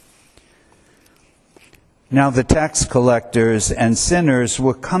Now the tax collectors and sinners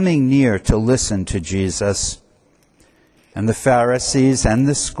were coming near to listen to Jesus. And the Pharisees and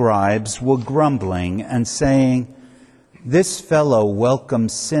the scribes were grumbling and saying, "This fellow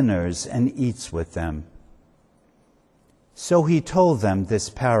welcomes sinners and eats with them." So he told them this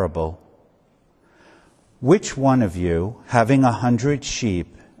parable. "Which one of you, having 100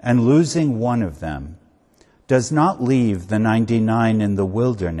 sheep and losing one of them, does not leave the 99 in the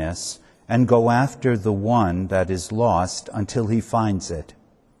wilderness and go after the one that is lost until he finds it?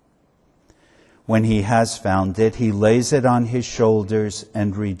 When he has found it, he lays it on his shoulders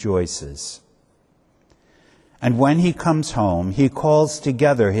and rejoices. And when he comes home, he calls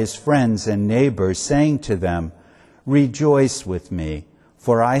together his friends and neighbors, saying to them, 'Rejoice with me,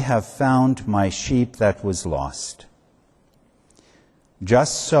 for I have found my sheep that was lost.'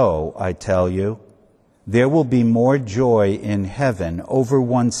 Just so, I tell you, there will be more joy in heaven over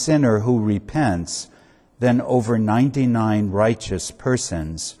one sinner who repents than over 99 righteous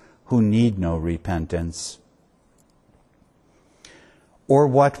persons who need no repentance. Or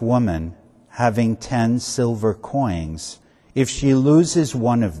what woman, having 10 silver coins, if she loses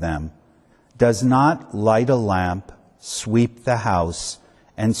one of them, does not light a lamp, sweep the house,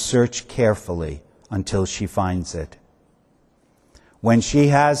 and search carefully until she finds it? When she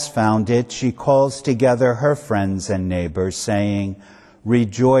has found it, she calls together her friends and neighbors, saying,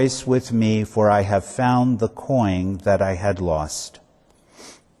 'Rejoice with me, for I have found the coin that I had lost.'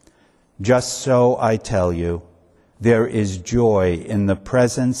 Just so, I tell you, there is joy in the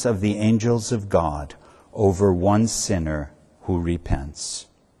presence of the angels of God over one sinner who repents."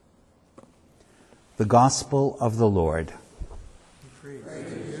 The Gospel of the Lord. Praise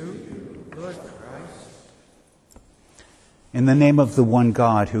to you, Lord Christ. In the name of the one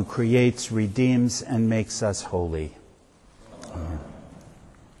God who creates, redeems, and makes us holy. Amen.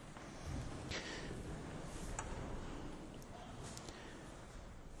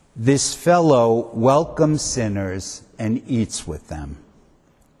 This fellow welcomes sinners and eats with them.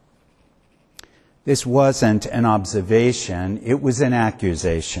 This wasn't an observation, it was an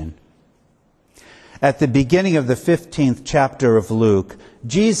accusation. At the beginning of the 15th chapter of Luke,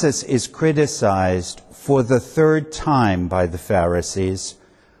 Jesus is criticized for the 3rd time by the Pharisees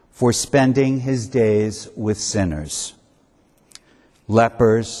for spending his days with sinners.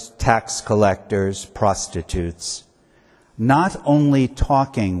 Lepers, tax collectors, prostitutes. Not only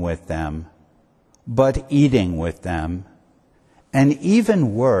talking with them, but eating with them, and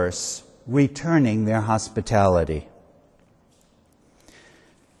even worse, returning their hospitality.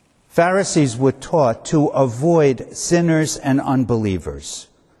 Pharisees were taught to avoid sinners and unbelievers,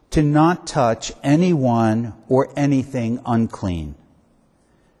 to not touch anyone or anything unclean.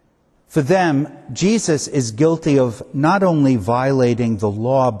 For them, Jesus is guilty of not only violating the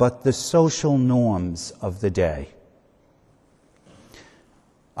law, but the social norms of the day.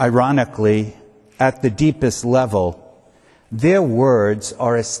 Ironically, at the deepest level, their words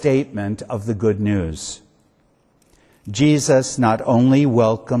are a statement of the good news. Jesus not only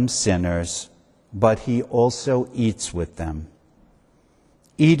welcomes sinners, but he also eats with them.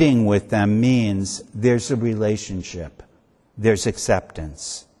 Eating with them means there's a relationship, there's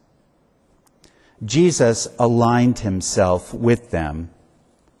acceptance. Jesus aligned himself with them.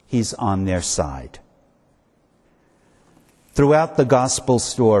 He's on their side. Throughout the gospel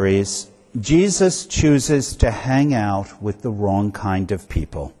stories, Jesus chooses to hang out with the wrong kind of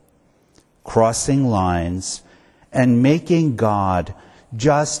people, crossing lines and making God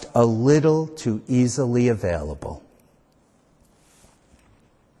just a little too easily available.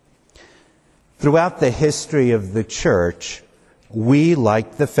 Throughout the history of the church, we,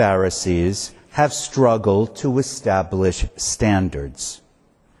 like the Pharisees, have struggled to establish standards.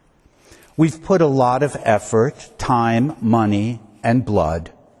 We've put a lot of effort, time, money, and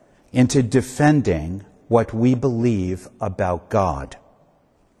blood into defending what we believe about God.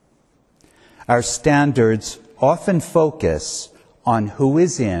 Our standards often focus on who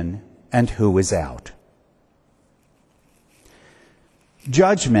is in and who is out.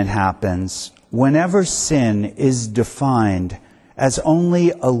 Judgment happens whenever sin is defined as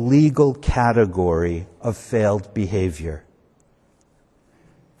only a legal category of failed behavior.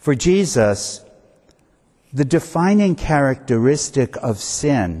 For Jesus, the defining characteristic of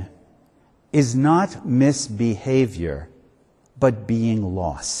sin is not misbehavior, but being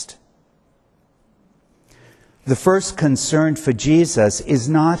lost. The first concern for Jesus is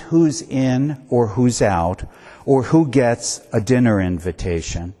not who's in or who's out, or who gets a dinner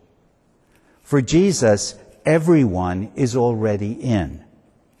invitation. For Jesus, everyone is already in.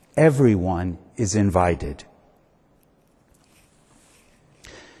 Everyone is invited.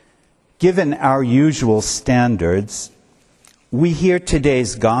 Given our usual standards, we hear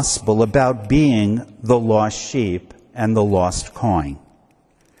today's gospel about being the lost sheep and the lost coin.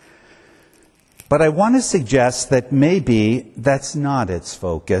 But I want to suggest that maybe that's not its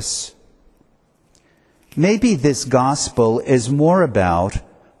focus. Maybe this gospel is more about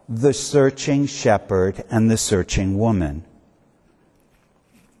the searching shepherd and the searching woman.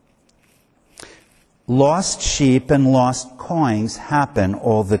 Lost sheep and lost coins happen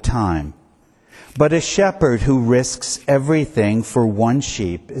all the time. But a shepherd who risks everything for one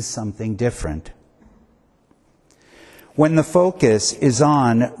sheep is something different. When the focus is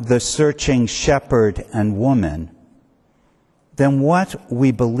on the searching shepherd and woman, then what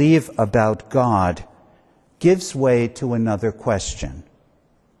we believe about God gives way to another question,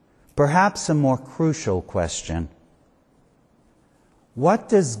 perhaps a more crucial question. What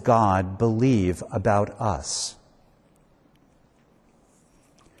does God believe about us?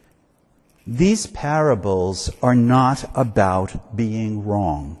 These parables are not about being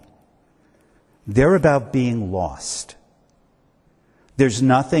wrong. They're about being lost. There's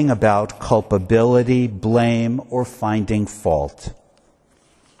nothing about culpability, blame, or finding fault.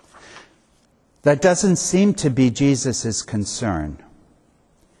 That doesn't seem to be Jesus' concern.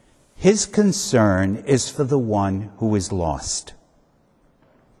 His concern is for the one who is lost.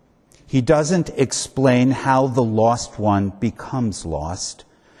 He doesn't explain how the lost one becomes lost.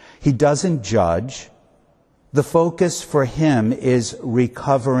 He doesn't judge. The focus for him is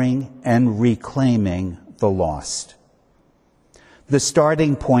recovering and reclaiming the lost. The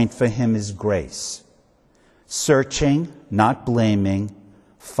starting point for him is grace. Searching, not blaming,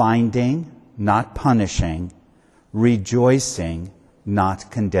 finding, not punishing, rejoicing, not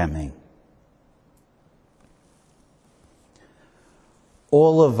condemning.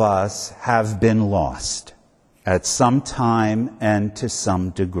 All of us have been lost at some time and to some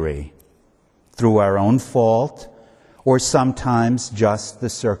degree, through our own fault or sometimes just the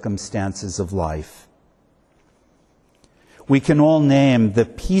circumstances of life. We can all name the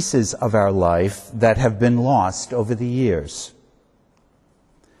pieces of our life that have been lost over the years.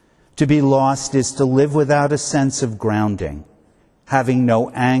 To be lost is to live without a sense of grounding, having no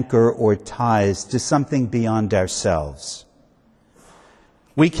anchor or ties to something beyond ourselves.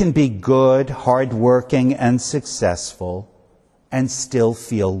 We can be good, hardworking, and successful and still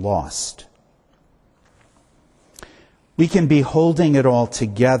feel lost. We can be holding it all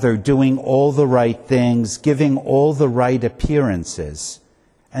together, doing all the right things, giving all the right appearances,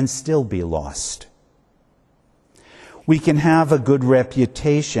 and still be lost. We can have a good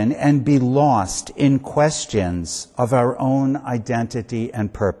reputation and be lost in questions of our own identity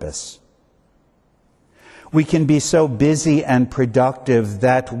and purpose. We can be so busy and productive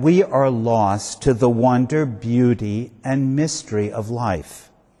that we are lost to the wonder, beauty, and mystery of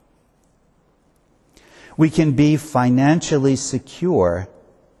life. We can be financially secure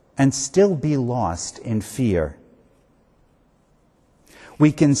and still be lost in fear.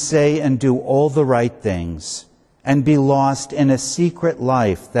 We can say and do all the right things and be lost in a secret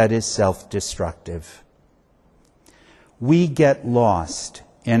life that is self-destructive. We get lost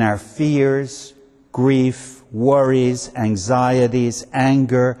in our fears, grief, worries, anxieties,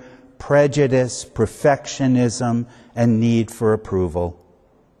 anger, prejudice, perfectionism, and need for approval.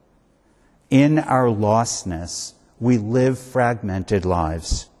 In our lostness, we live fragmented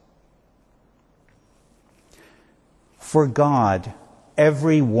lives. For God,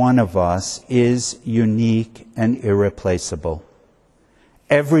 every one of us is unique and irreplaceable.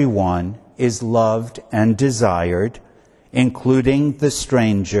 Everyone is loved and desired, including the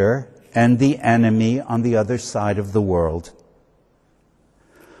stranger and the enemy on the other side of the world.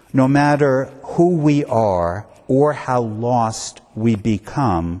 No matter who we are or how lost we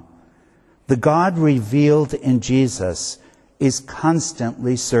become, the God revealed in Jesus is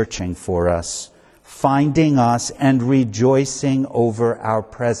constantly searching for us, finding us and rejoicing over our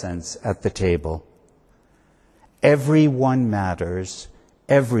presence at the table. Everyone matters.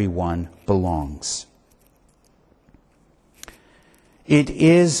 Everyone belongs. It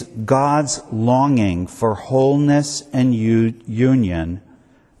is God's longing for wholeness and union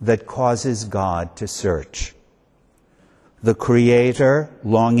that causes God to search. The Creator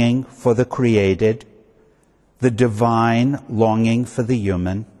longing for the created, the divine longing for the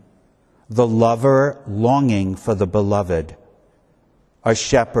human, the lover longing for the beloved, a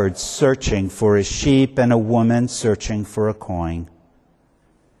shepherd searching for a sheep and a woman searching for a coin.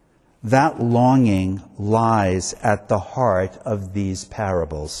 That longing lies at the heart of these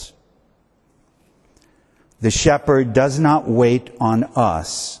parables. The shepherd does not wait on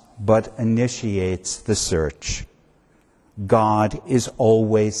us, but initiates the search. God is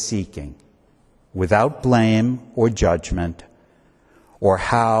always seeking, without blame or judgment, or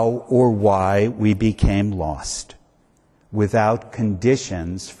how or why we became lost, without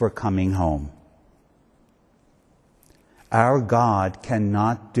conditions for coming home. Our God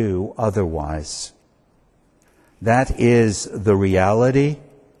cannot do otherwise. That is the reality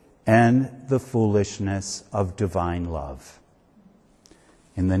and the foolishness of divine love.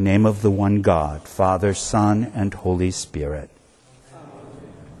 In the name of the one God, Father, Son, and Holy Spirit.